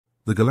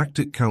The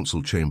Galactic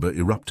Council chamber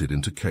erupted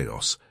into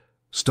chaos.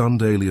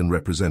 Stunned alien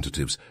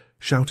representatives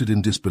shouted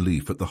in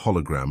disbelief at the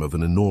hologram of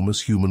an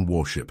enormous human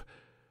warship.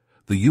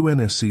 The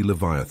UNSC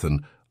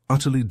Leviathan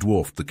utterly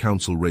dwarfed the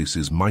Council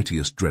race's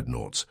mightiest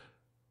dreadnoughts.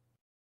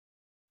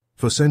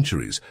 For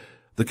centuries,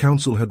 the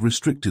Council had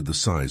restricted the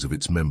size of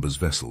its members'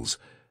 vessels,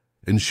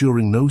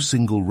 ensuring no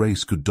single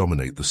race could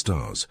dominate the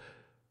stars.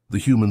 The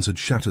humans had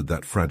shattered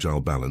that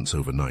fragile balance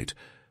overnight.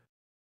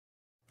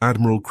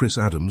 Admiral Chris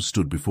Adams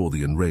stood before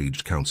the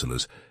enraged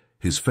councillors,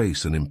 his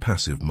face an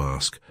impassive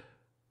mask.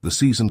 The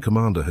seasoned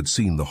commander had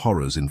seen the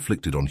horrors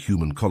inflicted on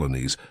human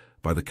colonies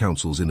by the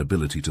Council's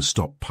inability to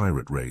stop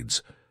pirate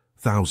raids.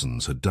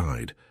 Thousands had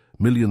died.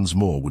 Millions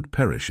more would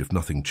perish if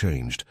nothing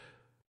changed.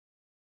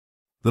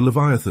 The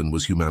Leviathan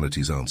was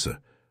humanity's answer,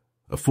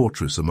 a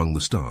fortress among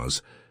the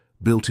stars,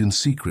 built in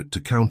secret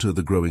to counter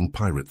the growing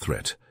pirate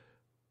threat.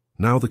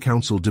 Now the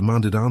Council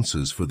demanded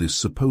answers for this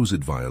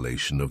supposed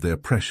violation of their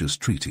precious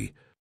treaty.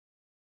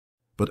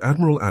 But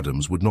Admiral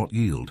Adams would not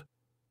yield.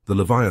 The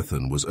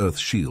Leviathan was Earth's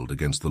shield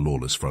against the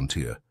lawless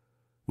frontier.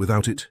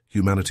 Without it,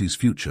 humanity's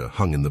future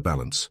hung in the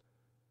balance.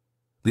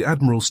 The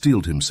Admiral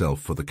steeled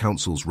himself for the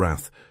Council's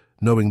wrath,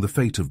 knowing the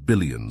fate of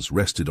billions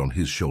rested on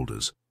his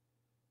shoulders.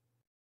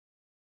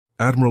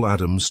 Admiral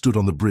Adams stood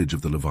on the bridge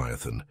of the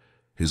Leviathan,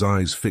 his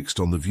eyes fixed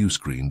on the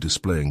viewscreen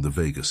displaying the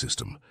Vega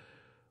system.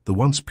 The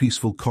once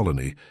peaceful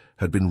colony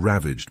had been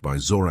ravaged by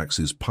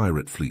Zorax's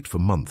pirate fleet for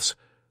months,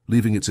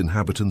 leaving its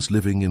inhabitants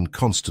living in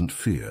constant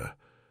fear.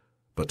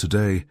 But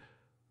today,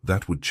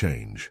 that would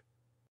change.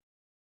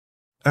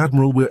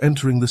 "Admiral, we're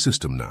entering the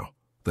system now,"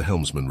 the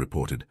helmsman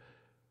reported,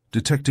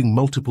 detecting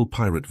multiple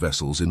pirate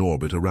vessels in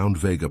orbit around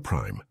Vega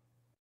Prime.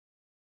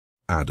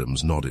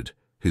 Adams nodded,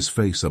 his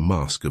face a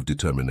mask of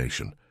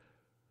determination.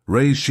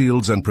 "Raise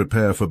shields and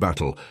prepare for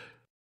battle."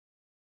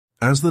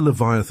 As the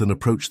Leviathan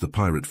approached the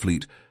pirate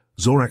fleet,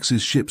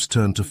 Zorax's ships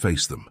turned to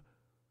face them.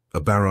 A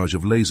barrage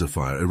of laser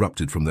fire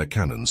erupted from their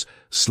cannons,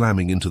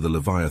 slamming into the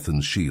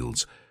Leviathan's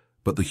shields,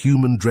 but the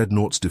human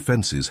dreadnought's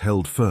defenses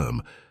held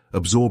firm,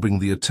 absorbing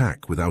the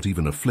attack without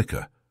even a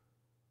flicker.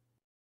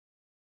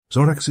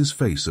 Zorax's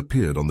face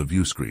appeared on the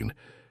viewscreen,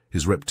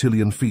 his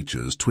reptilian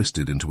features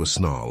twisted into a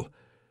snarl.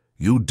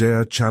 "You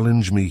dare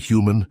challenge me,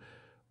 human?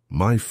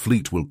 My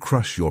fleet will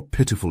crush your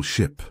pitiful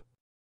ship."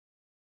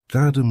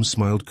 Adams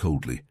smiled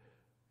coldly.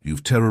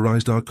 "You've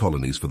terrorized our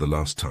colonies for the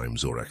last time,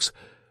 Zorax.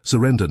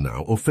 Surrender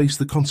now or face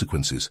the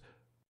consequences."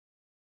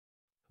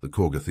 The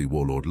Korgothi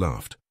warlord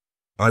laughed.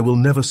 "I will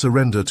never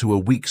surrender to a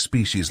weak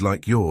species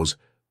like yours."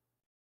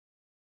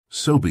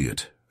 "So be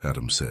it,"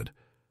 Adams said.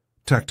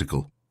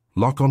 "Tactical.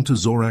 Lock onto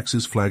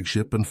Zorax's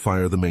flagship and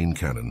fire the main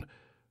cannon."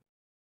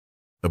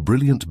 A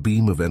brilliant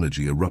beam of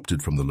energy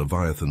erupted from the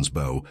Leviathan's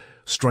bow,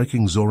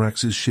 striking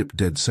Zorax's ship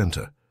dead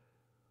center.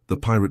 The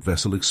pirate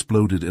vessel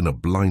exploded in a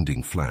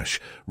blinding flash,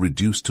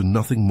 reduced to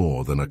nothing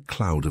more than a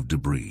cloud of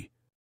debris.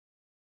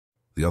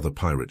 The other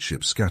pirate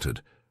ships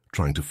scattered,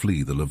 trying to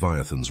flee the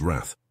Leviathan's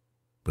wrath.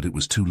 But it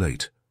was too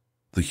late.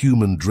 The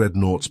human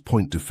dreadnought's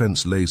point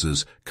defense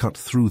lasers cut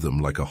through them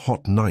like a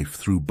hot knife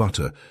through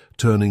butter,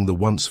 turning the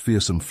once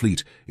fearsome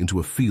fleet into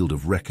a field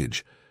of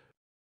wreckage.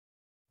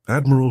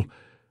 "Admiral,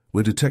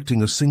 we're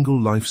detecting a single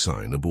life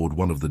sign aboard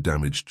one of the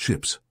damaged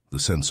ships," the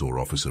sensor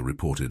officer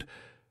reported.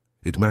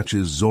 "It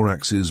matches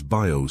Zorax's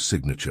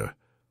bio-signature."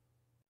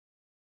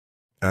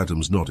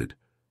 Adams nodded.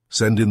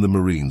 "Send in the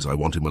Marines, I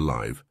want him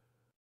alive."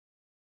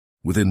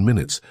 Within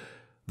minutes,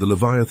 the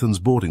Leviathan's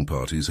boarding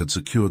parties had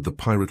secured the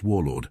pirate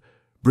warlord,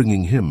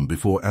 bringing him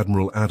before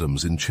Admiral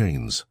Adams in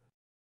chains.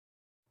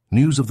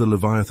 News of the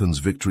Leviathan's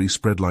victory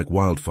spread like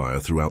wildfire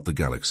throughout the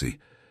galaxy.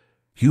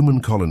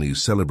 Human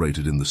colonies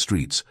celebrated in the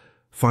streets,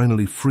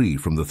 finally free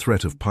from the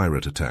threat of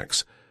pirate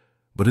attacks.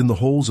 But in the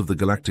halls of the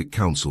Galactic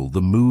Council,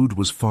 the mood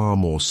was far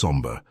more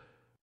somber.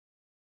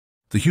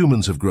 "The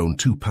humans have grown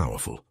too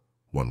powerful,"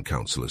 one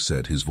councillor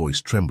said, his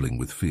voice trembling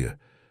with fear.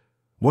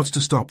 "What's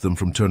to stop them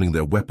from turning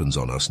their weapons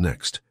on us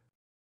next?"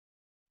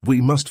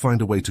 "We must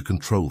find a way to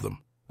control them,"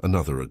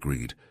 another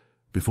agreed,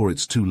 "before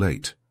it's too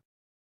late."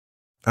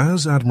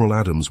 As Admiral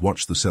Adams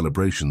watched the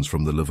celebrations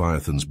from the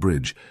Leviathan's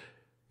bridge,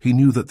 he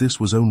knew that this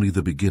was only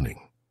the beginning.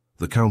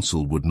 The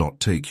Council would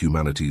not take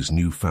humanity's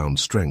newfound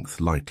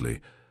strength lightly,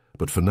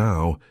 but for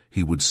now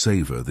he would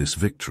savor this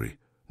victory,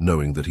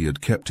 knowing that he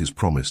had kept his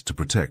promise to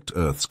protect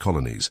Earth's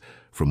colonies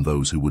from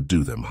those who would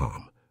do them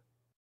harm.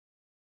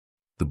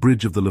 The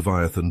bridge of the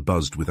Leviathan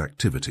buzzed with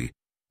activity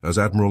as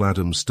Admiral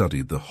Adams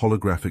studied the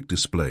holographic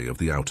display of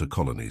the outer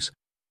colonies.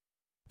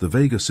 The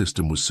Vega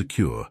system was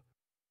secure,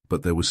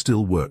 but there was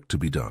still work to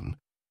be done.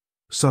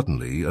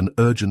 Suddenly, an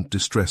urgent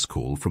distress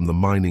call from the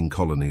mining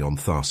colony on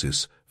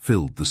Tharsis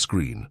filled the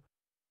screen.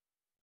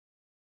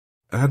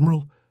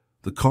 "Admiral,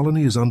 the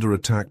colony is under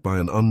attack by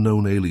an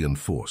unknown alien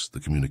force,"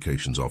 the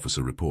communications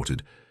officer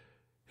reported,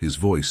 his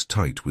voice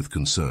tight with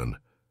concern.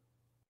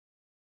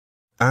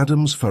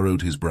 Adams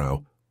furrowed his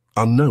brow.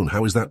 "Unknown,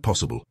 how is that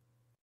possible?"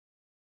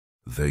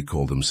 "They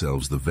call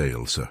themselves the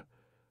Veil, sir.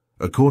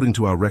 According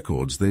to our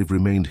records, they've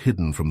remained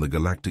hidden from the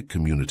galactic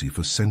community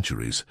for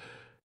centuries."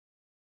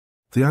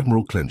 The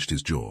Admiral clenched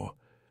his jaw.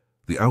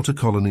 The outer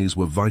colonies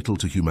were vital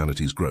to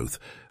humanity's growth,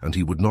 and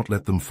he would not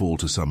let them fall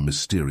to some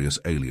mysterious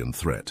alien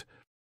threat.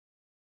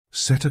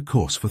 "Set a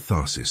course for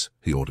Tharsis,"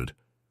 he ordered.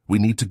 "We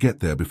need to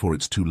get there before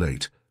it's too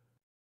late."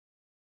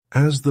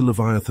 As the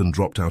Leviathan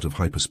dropped out of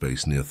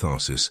hyperspace near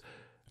Tharsis,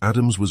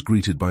 Adams was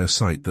greeted by a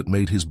sight that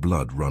made his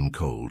blood run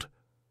cold.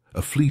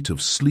 A fleet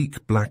of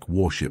sleek black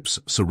warships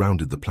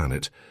surrounded the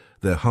planet,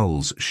 their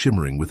hulls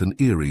shimmering with an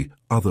eerie,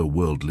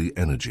 otherworldly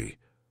energy.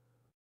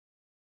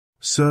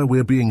 "Sir,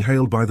 we're being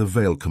hailed by the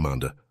Veil,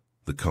 Commander,"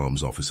 the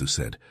comms officer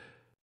said.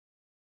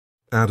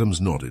 Adams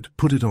nodded.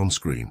 "Put it on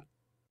screen."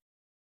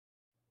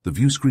 The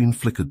viewscreen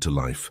flickered to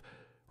life,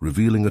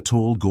 revealing a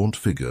tall, gaunt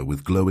figure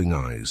with glowing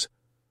eyes.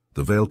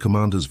 The Veil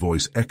Commander's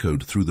voice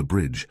echoed through the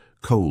bridge,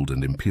 cold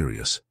and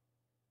imperious.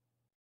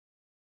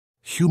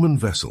 "Human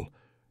vessel,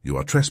 you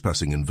are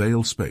trespassing in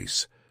Veil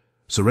space.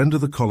 Surrender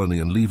the colony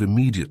and leave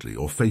immediately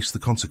or face the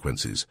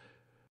consequences."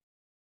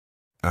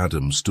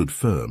 Adams stood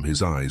firm,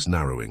 his eyes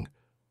narrowing.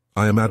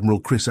 "I am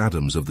Admiral Chris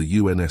Adams of the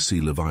UNSC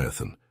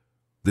Leviathan.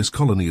 This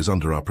colony is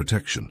under our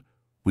protection.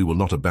 We will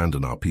not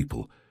abandon our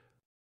people."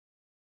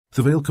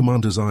 The Veil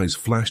Commander's eyes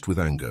flashed with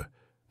anger.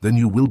 "Then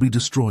you will be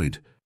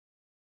destroyed."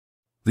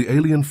 The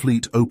alien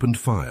fleet opened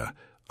fire,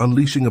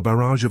 unleashing a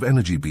barrage of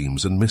energy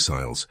beams and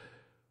missiles.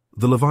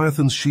 The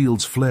Leviathan's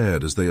shields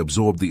flared as they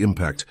absorbed the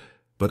impact,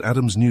 but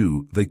Adams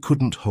knew they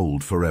couldn't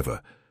hold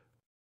forever.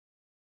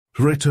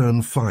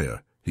 "Return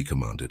fire," he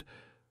commanded.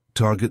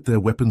 "Target their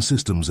weapon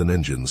systems and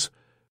engines."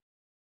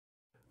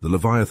 The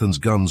Leviathan's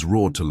guns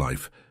roared to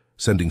life,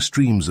 sending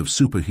streams of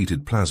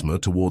superheated plasma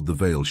toward the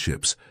Veil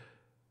ships.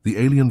 The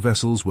alien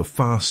vessels were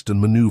fast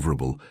and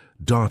maneuverable,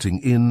 darting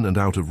in and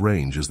out of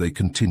range as they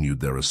continued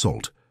their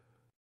assault.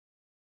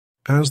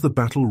 As the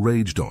battle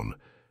raged on,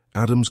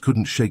 Adams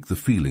couldn't shake the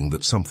feeling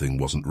that something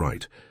wasn't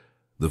right.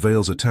 The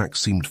Veil's attack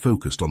seemed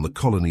focused on the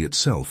colony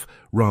itself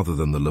rather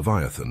than the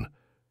Leviathan.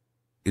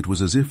 It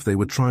was as if they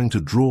were trying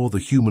to draw the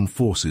human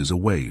forces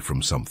away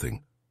from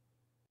something.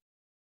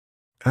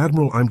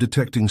 "Admiral, I'm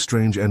detecting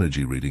strange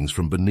energy readings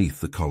from beneath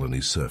the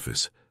colony's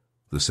surface,"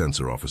 the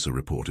sensor officer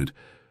reported,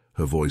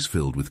 her voice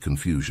filled with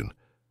confusion.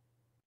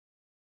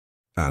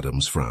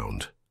 Adams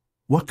frowned.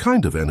 "What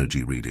kind of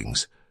energy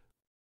readings?"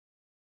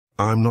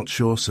 "I'm not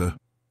sure, sir.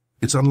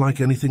 It's unlike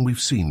anything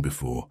we've seen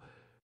before."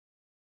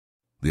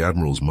 The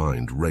Admiral's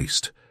mind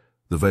raced.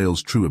 The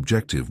Veil's true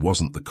objective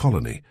wasn't the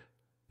colony.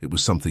 It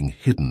was something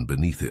hidden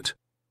beneath it,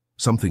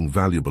 something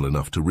valuable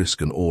enough to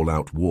risk an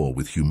all-out war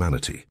with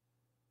humanity.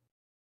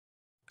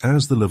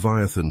 As the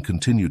Leviathan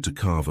continued to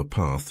carve a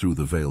path through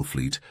the Veil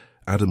fleet,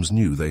 Adams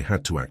knew they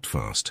had to act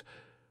fast.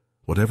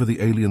 Whatever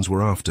the aliens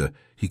were after,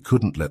 he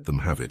couldn't let them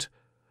have it.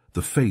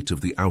 The fate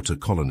of the outer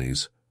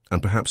colonies,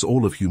 and perhaps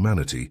all of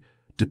humanity,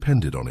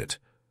 depended on it.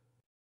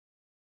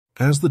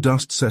 As the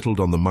dust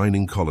settled on the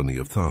mining colony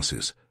of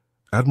Tharsis,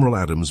 Admiral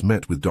Adams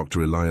met with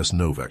Dr. Elias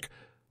Novak,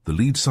 the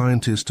lead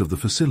scientist of the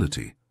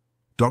facility.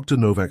 Dr.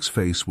 Novak's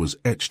face was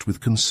etched with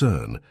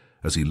concern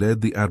as he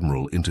led the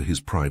Admiral into his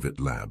private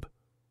lab.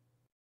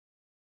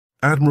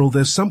 "Admiral,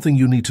 there's something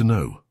you need to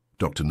know,"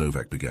 Dr.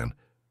 Novak began.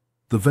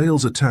 "The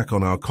Veil's attack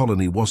on our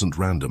colony wasn't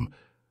random.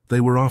 They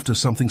were after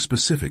something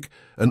specific,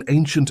 an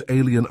ancient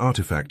alien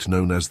artifact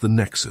known as the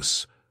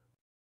Nexus."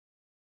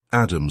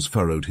 Adams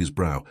furrowed his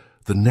brow.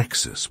 "The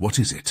Nexus, what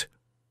is it?"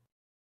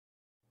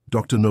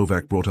 Dr.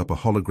 Novak brought up a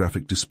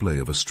holographic display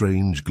of a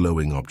strange,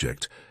 glowing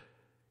object.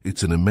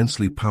 "It's an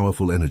immensely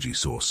powerful energy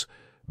source,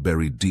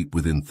 buried deep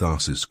within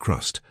Tharsis'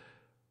 crust.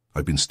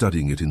 I've been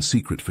studying it in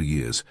secret for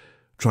years,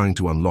 trying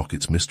to unlock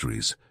its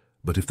mysteries,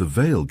 but if the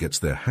Veil gets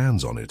their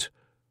hands on it,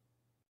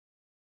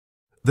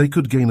 they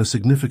could gain a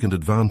significant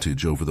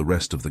advantage over the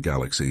rest of the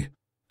galaxy."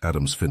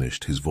 Adams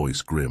finished, his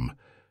voice grim.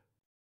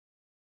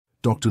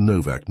 Dr.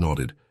 Novak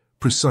nodded.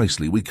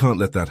 "Precisely, we can't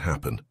let that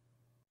happen."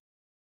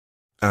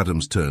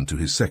 Adams turned to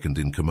his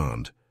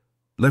second-in-command.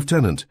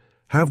 "Lieutenant,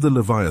 have the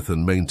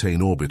Leviathan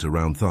maintain orbit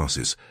around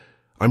Tharsis.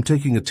 I'm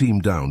taking a team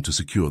down to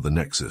secure the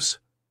Nexus."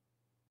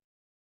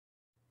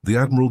 The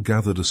Admiral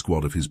gathered a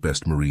squad of his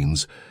best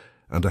Marines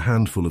and a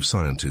handful of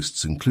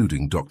scientists,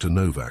 including Dr.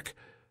 Novak.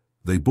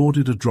 They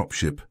boarded a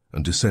dropship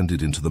and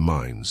descended into the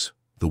mines,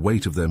 the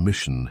weight of their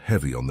mission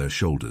heavy on their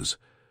shoulders.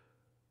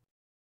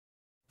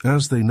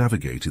 As they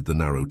navigated the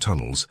narrow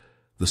tunnels,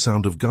 the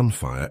sound of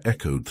gunfire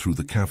echoed through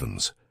the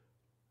caverns.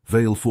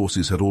 Veil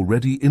forces had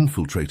already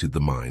infiltrated the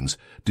mines,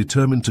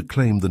 determined to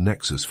claim the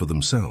Nexus for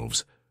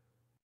themselves.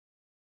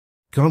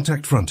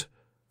 "Contact front,"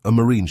 a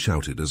Marine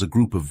shouted as a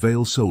group of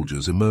Veil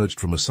soldiers emerged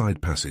from a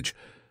side passage.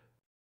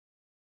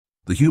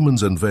 The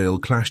humans and Veil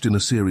clashed in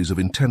a series of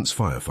intense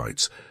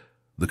firefights,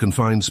 the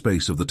confined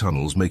space of the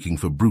tunnels making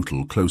for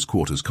brutal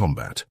close-quarters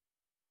combat.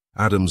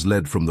 Adams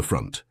led from the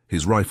front,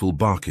 his rifle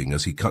barking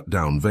as he cut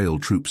down Veil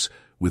troops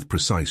with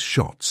precise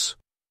shots.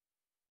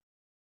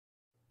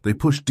 They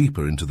pushed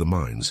deeper into the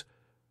mines,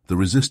 the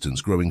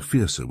resistance growing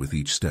fiercer with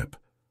each step.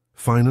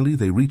 Finally,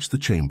 they reached the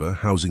chamber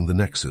housing the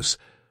Nexus,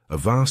 a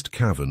vast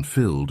cavern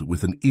filled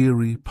with an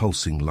eerie,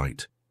 pulsing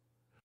light.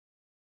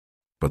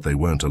 But they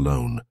weren't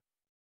alone.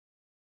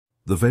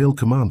 The Veil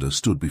commander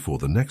stood before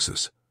the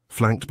Nexus,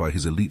 flanked by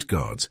his elite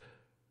guards.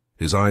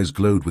 His eyes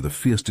glowed with a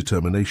fierce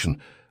determination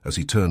as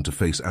he turned to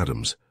face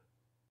Adams.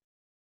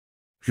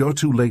 "You're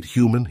too late,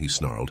 human," he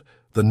snarled.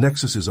 "The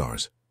Nexus is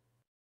ours."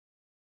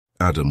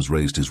 Adams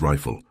raised his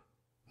rifle.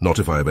 "Not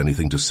if I have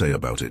anything to say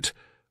about it."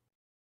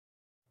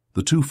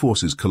 The two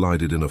forces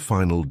collided in a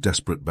final,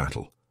 desperate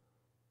battle.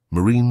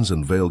 Marines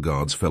and Veil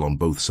guards fell on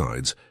both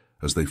sides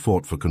as they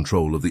fought for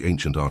control of the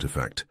ancient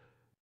artifact.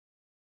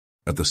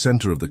 At the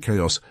center of the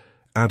chaos,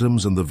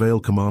 Adams and the Veil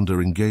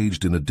commander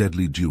engaged in a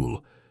deadly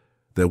duel,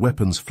 their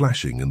weapons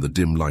flashing in the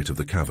dim light of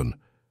the cavern.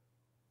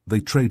 They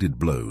traded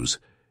blows,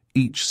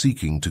 each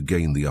seeking to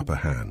gain the upper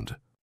hand.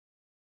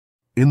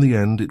 In the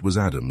end, it was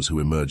Adams who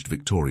emerged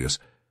victorious,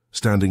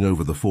 standing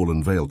over the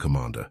fallen Veil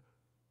commander.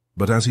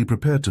 But as he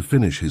prepared to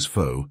finish his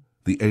foe,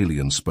 the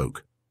alien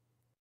spoke.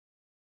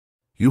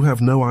 "You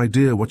have no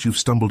idea what you've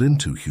stumbled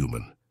into,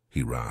 human,"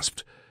 he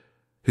rasped,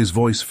 his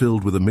voice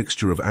filled with a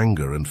mixture of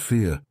anger and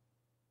fear.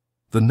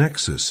 "The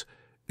Nexus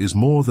is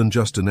more than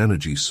just an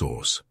energy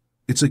source.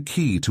 It's a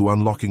key to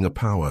unlocking a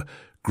power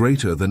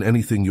greater than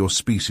anything your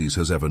species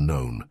has ever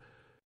known."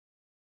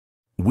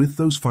 With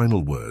those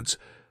final words,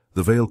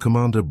 the Veil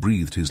commander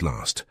breathed his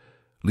last,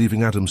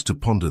 leaving Adams to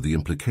ponder the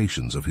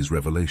implications of his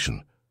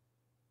revelation.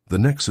 The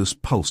Nexus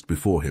pulsed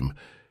before him,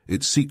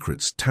 its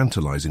secrets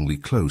tantalizingly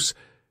close,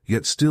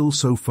 yet still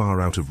so far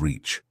out of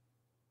reach.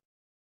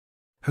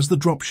 As the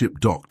dropship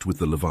docked with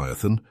the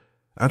Leviathan,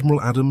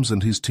 Admiral Adams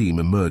and his team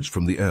emerged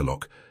from the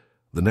airlock,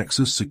 the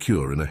Nexus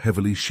secure in a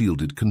heavily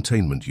shielded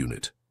containment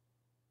unit.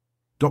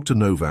 Dr.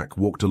 Novak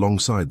walked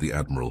alongside the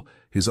Admiral,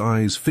 his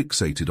eyes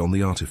fixated on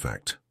the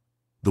artifact.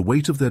 The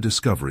weight of their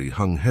discovery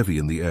hung heavy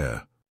in the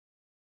air.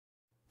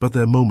 But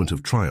their moment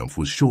of triumph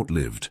was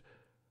short-lived.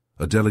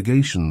 A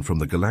delegation from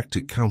the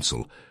Galactic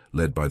Council,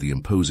 led by the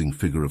imposing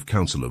figure of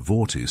Councillor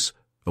Vortis,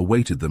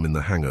 awaited them in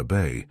the hangar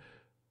bay.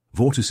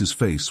 Vortis's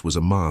face was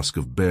a mask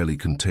of barely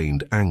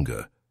contained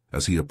anger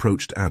as he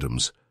approached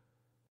Adams.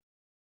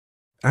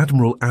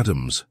 "Admiral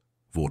Adams,"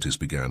 Vortis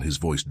began, his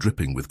voice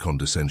dripping with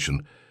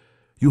condescension,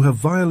 "you have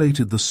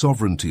violated the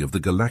sovereignty of the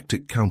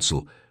Galactic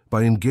Council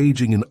by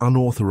engaging in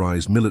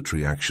unauthorized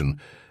military action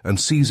and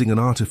seizing an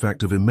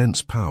artifact of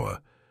immense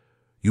power.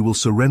 You will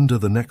surrender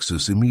the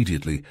Nexus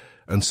immediately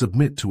and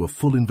submit to a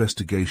full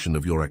investigation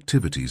of your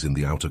activities in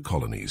the outer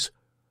colonies."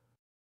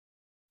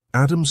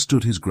 Adams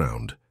stood his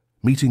ground,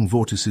 meeting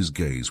Vortis's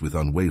gaze with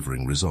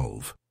unwavering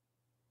resolve.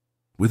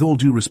 "With all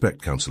due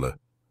respect, Councillor,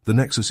 the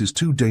Nexus is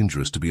too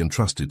dangerous to be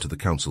entrusted to the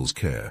Council's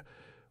care.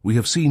 We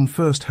have seen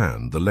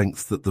firsthand the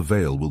lengths that the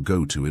Veil will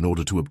go to in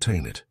order to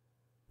obtain it.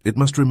 It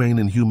must remain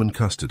in human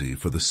custody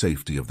for the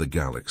safety of the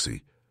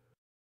galaxy."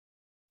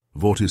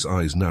 Vortis'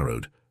 eyes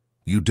narrowed.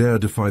 "You dare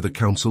defy the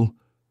Council?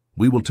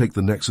 We will take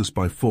the Nexus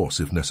by force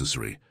if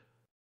necessary."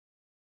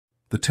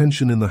 The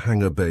tension in the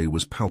hangar bay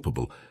was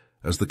palpable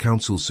as the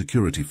Council's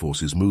security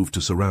forces moved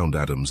to surround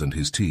Adams and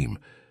his team.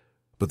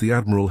 But the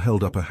Admiral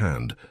held up a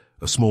hand,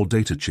 a small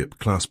data chip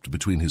clasped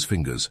between his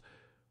fingers.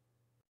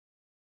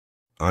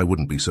 "I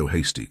wouldn't be so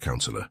hasty,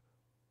 Councillor.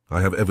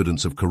 I have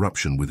evidence of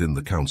corruption within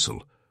the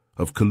Council,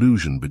 of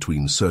collusion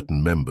between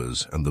certain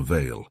members and the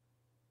Veil.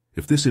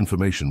 If this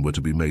information were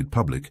to be made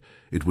public,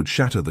 it would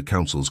shatter the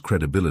Council's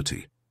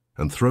credibility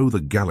and throw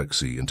the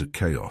galaxy into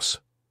chaos."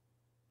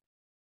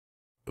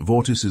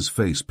 Vortis's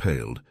face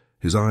paled,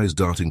 his eyes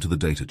darting to the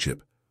data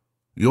chip.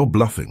 "You're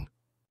bluffing."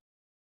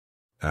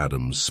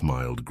 Adams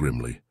smiled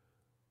grimly.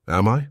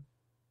 "Am I?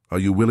 Are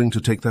you willing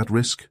to take that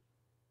risk?"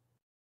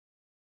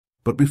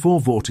 But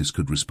before Vortis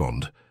could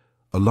respond,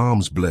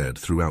 alarms blared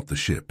throughout the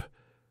ship.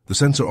 The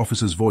sensor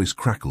officer's voice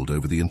crackled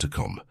over the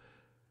intercom.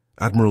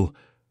 "Admiral,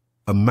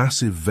 a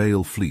massive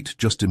Veil fleet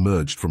just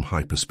emerged from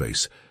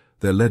hyperspace.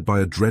 They're led by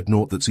a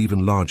Dreadnought that's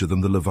even larger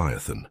than the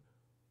Leviathan."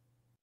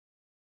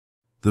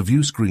 The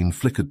view screen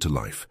flickered to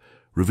life,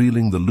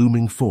 revealing the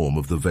looming form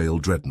of the Veil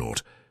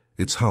Dreadnought,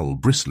 its hull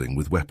bristling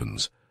with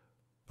weapons.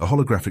 A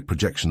holographic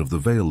projection of the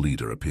Veil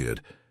leader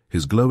appeared,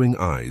 his glowing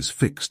eyes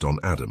fixed on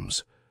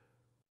Adams.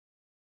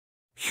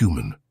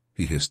 "Human,"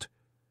 he hissed,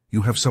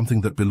 "you have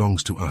something that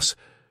belongs to us.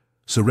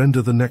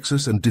 Surrender the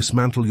Nexus and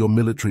dismantle your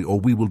military, or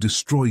we will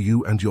destroy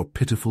you and your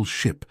pitiful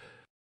ship."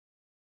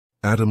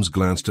 Adams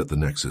glanced at the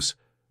Nexus,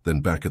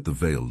 then back at the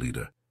Veil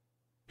leader.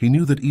 He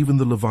knew that even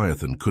the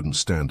Leviathan couldn't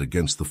stand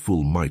against the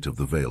full might of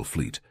the Veil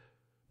fleet,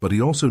 but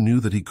he also knew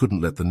that he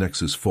couldn't let the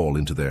Nexus fall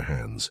into their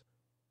hands.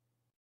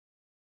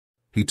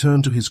 He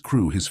turned to his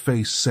crew, his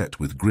face set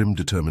with grim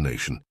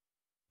determination.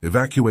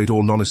 "Evacuate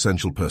all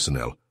non-essential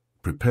personnel.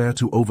 Prepare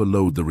to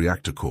overload the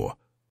reactor core."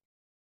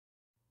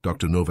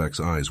 Dr. Novak's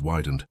eyes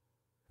widened.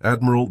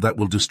 "Admiral, that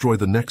will destroy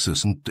the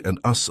Nexus and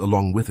us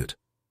along with it."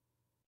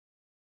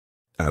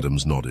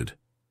 Adams nodded.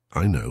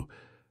 "I know,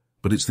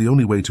 but it's the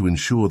only way to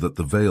ensure that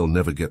the Veil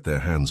never get their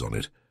hands on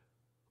it.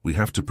 We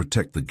have to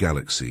protect the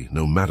galaxy,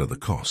 no matter the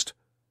cost."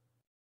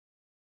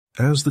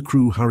 As the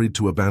crew hurried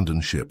to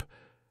abandon ship,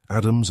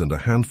 Adams and a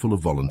handful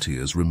of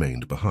volunteers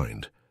remained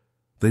behind.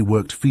 They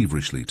worked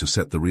feverishly to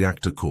set the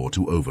reactor core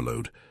to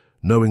overload,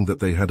 knowing that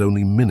they had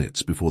only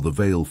minutes before the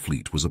Veil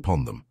fleet was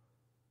upon them.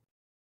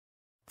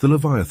 The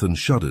Leviathan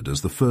shuddered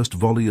as the first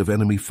volley of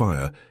enemy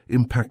fire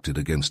impacted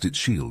against its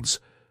shields.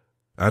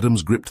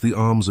 Adams gripped the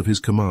arms of his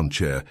command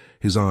chair,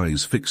 his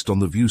eyes fixed on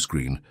the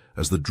viewscreen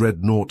as the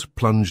Dreadnought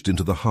plunged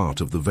into the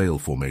heart of the Veil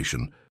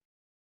formation.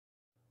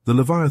 The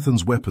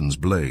Leviathan's weapons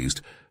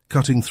blazed,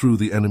 cutting through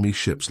the enemy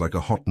ships like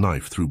a hot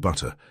knife through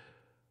butter.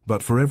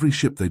 But for every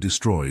ship they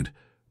destroyed,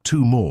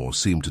 2 more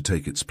seemed to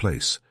take its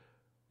place.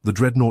 The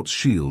Dreadnought's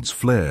shields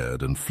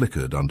flared and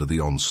flickered under the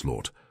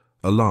onslaught,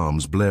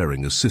 alarms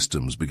blaring as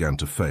systems began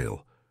to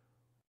fail.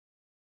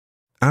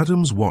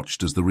 Adams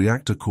watched as the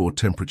reactor core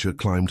temperature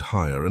climbed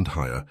higher and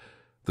higher,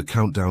 the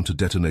countdown to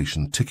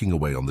detonation ticking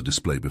away on the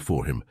display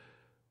before him.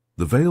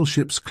 The Veil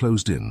ships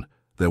closed in,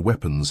 their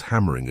weapons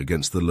hammering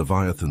against the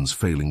Leviathan's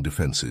failing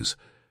defenses.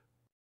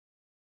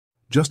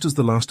 Just as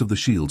the last of the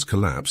shields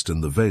collapsed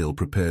and the Veil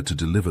prepared to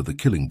deliver the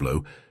killing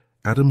blow,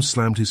 Adams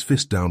slammed his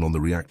fist down on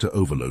the reactor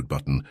overload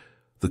button.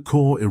 The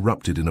core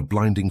erupted in a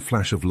blinding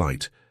flash of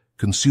light,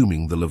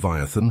 consuming the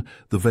Leviathan,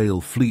 the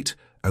Veil fleet,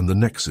 and the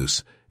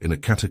Nexus in a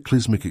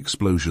cataclysmic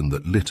explosion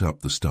that lit up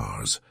the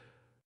stars.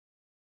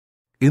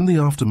 In the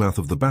aftermath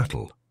of the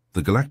battle,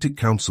 the Galactic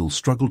Council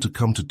struggled to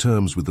come to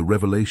terms with the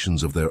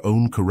revelations of their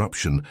own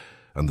corruption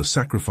and the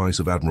sacrifice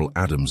of Admiral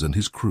Adams and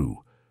his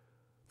crew.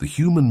 The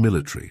human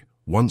military,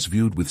 once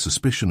viewed with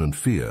suspicion and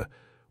fear,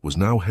 was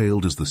now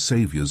hailed as the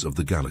saviors of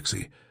the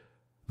galaxy,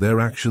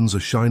 their actions a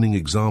shining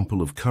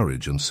example of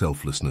courage and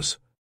selflessness.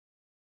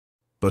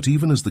 But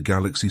even as the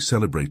galaxy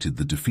celebrated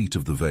the defeat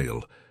of the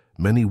Veil,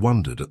 many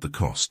wondered at the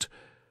cost.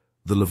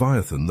 The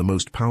Leviathan, the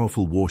most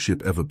powerful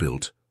warship ever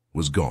built,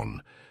 was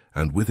gone,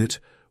 and with it,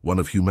 one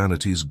of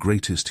humanity's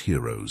greatest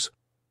heroes.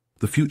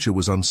 The future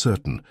was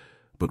uncertain,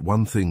 but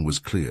one thing was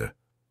clear: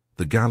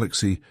 the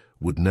galaxy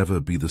would never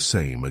be the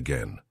same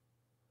again.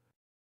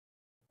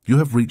 You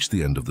have reached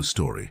the end of the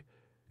story.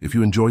 If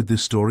you enjoyed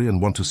this story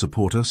and want to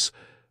support us,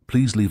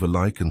 please leave a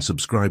like and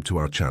subscribe to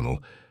our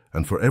channel,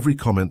 and for every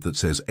comment that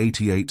says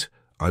 88,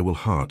 I will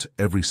heart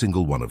every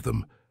single one of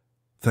them.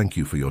 Thank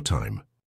you for your time.